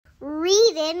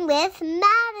Listen with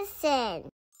Madison.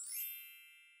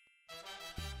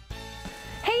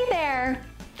 Hey there!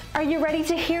 Are you ready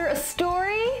to hear a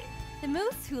story? The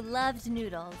Moose Who Loved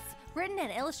Noodles, written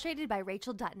and illustrated by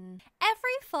Rachel Dutton.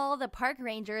 Every fall, the park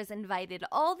rangers invited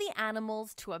all the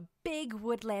animals to a big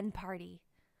woodland party.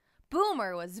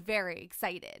 Boomer was very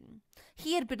excited.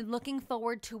 He had been looking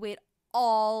forward to it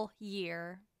all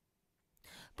year.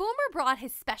 Boomer brought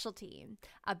his specialty,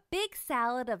 a big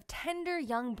salad of tender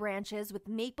young branches with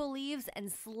maple leaves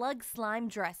and slug slime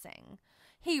dressing.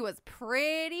 He was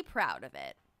pretty proud of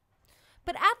it.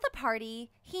 But at the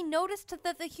party, he noticed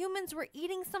that the humans were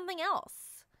eating something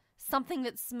else, something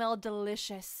that smelled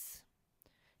delicious.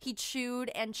 He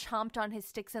chewed and chomped on his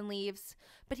sticks and leaves,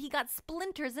 but he got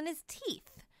splinters in his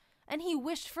teeth, and he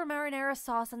wished for marinara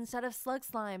sauce instead of slug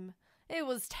slime. It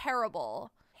was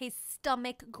terrible. His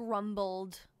stomach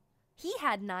grumbled. He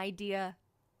had an idea.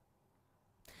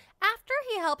 After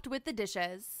he helped with the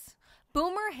dishes,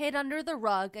 Boomer hid under the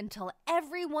rug until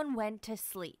everyone went to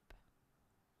sleep.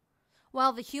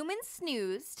 While the humans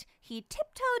snoozed, he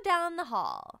tiptoed down the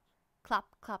hall,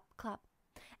 clop, clop, clop,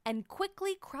 and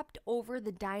quickly crept over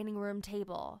the dining room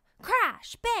table.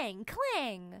 Crash, bang,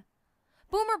 clang!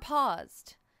 Boomer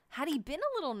paused. Had he been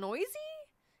a little noisy?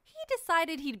 He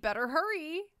decided he'd better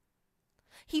hurry.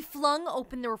 He flung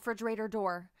open the refrigerator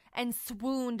door and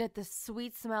swooned at the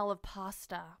sweet smell of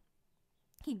pasta.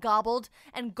 He gobbled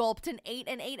and gulped and ate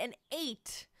and ate and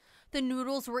ate. The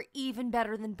noodles were even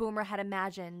better than Boomer had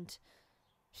imagined.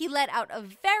 He let out a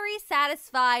very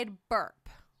satisfied burp.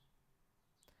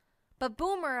 But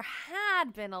Boomer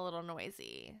had been a little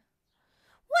noisy.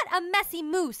 "What a messy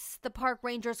moose!" the park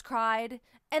rangers cried,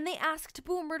 and they asked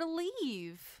Boomer to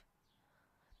leave.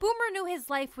 Boomer knew his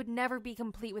life would never be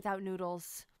complete without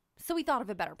noodles, so he thought of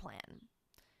a better plan.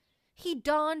 He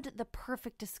donned the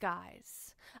perfect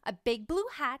disguise, a big blue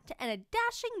hat and a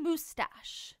dashing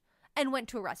moustache, and went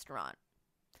to a restaurant.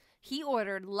 He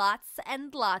ordered lots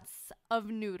and lots of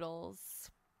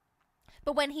noodles.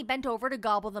 But when he bent over to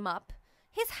gobble them up,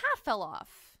 his hat fell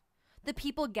off. The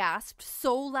people gasped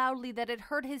so loudly that it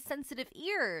hurt his sensitive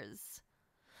ears.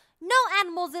 "No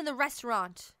animals in the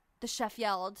restaurant," the chef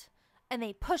yelled, and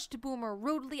they pushed Boomer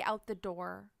rudely out the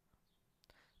door.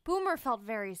 Boomer felt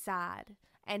very sad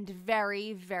and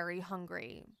very, very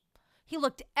hungry. He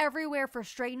looked everywhere for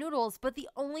stray noodles, but the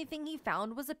only thing he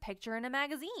found was a picture in a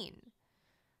magazine.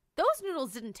 Those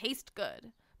noodles didn't taste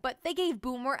good, but they gave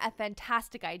Boomer a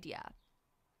fantastic idea.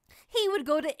 He would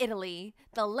go to Italy,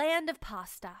 the land of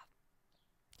pasta.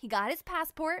 He got his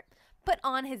passport, put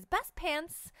on his best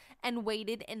pants, and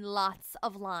waited in lots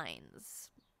of lines.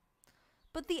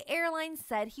 But the airline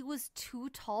said he was too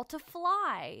tall to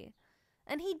fly,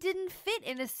 and he didn't fit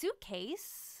in a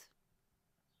suitcase.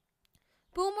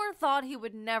 Boomer thought he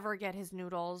would never get his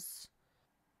noodles.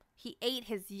 He ate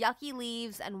his yucky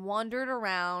leaves and wandered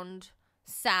around,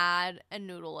 sad and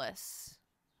noodleless.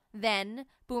 Then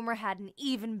Boomer had an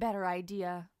even better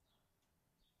idea.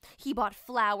 He bought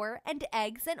flour and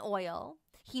eggs and oil.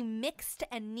 He mixed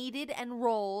and kneaded and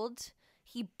rolled.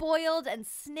 He boiled and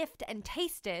sniffed and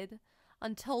tasted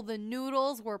until the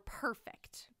noodles were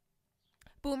perfect.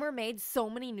 Boomer made so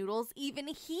many noodles, even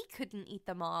he couldn't eat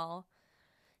them all.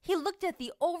 He looked at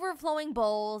the overflowing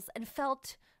bowls and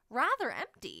felt rather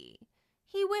empty.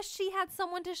 He wished he had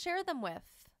someone to share them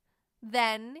with.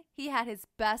 Then he had his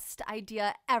best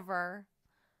idea ever.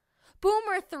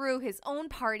 Boomer threw his own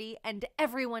party and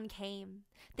everyone came.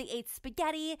 They ate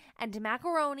spaghetti and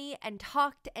macaroni and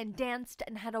talked and danced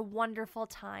and had a wonderful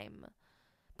time.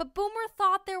 But Boomer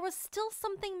thought there was still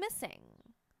something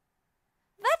missing.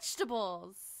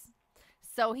 Vegetables!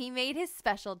 So he made his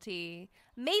specialty,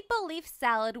 maple leaf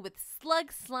salad with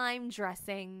slug slime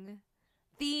dressing.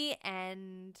 The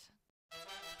end.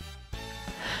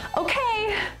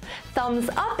 Okay, thumbs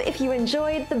up if you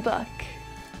enjoyed the book.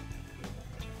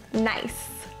 Nice.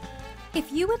 If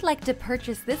you would like to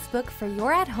purchase this book for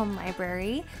your at-home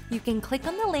library, you can click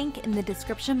on the link in the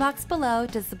description box below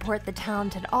to support the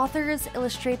talented authors,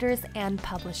 illustrators, and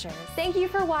publishers. Thank you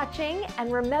for watching,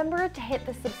 and remember to hit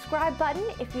the subscribe button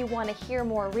if you want to hear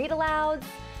more read-alouds,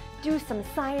 do some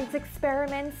science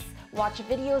experiments, watch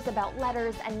videos about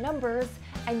letters and numbers,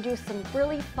 and do some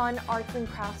really fun arts and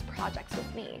crafts projects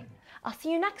with me. I'll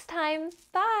see you next time.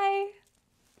 Bye!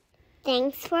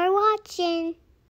 Thanks for watching.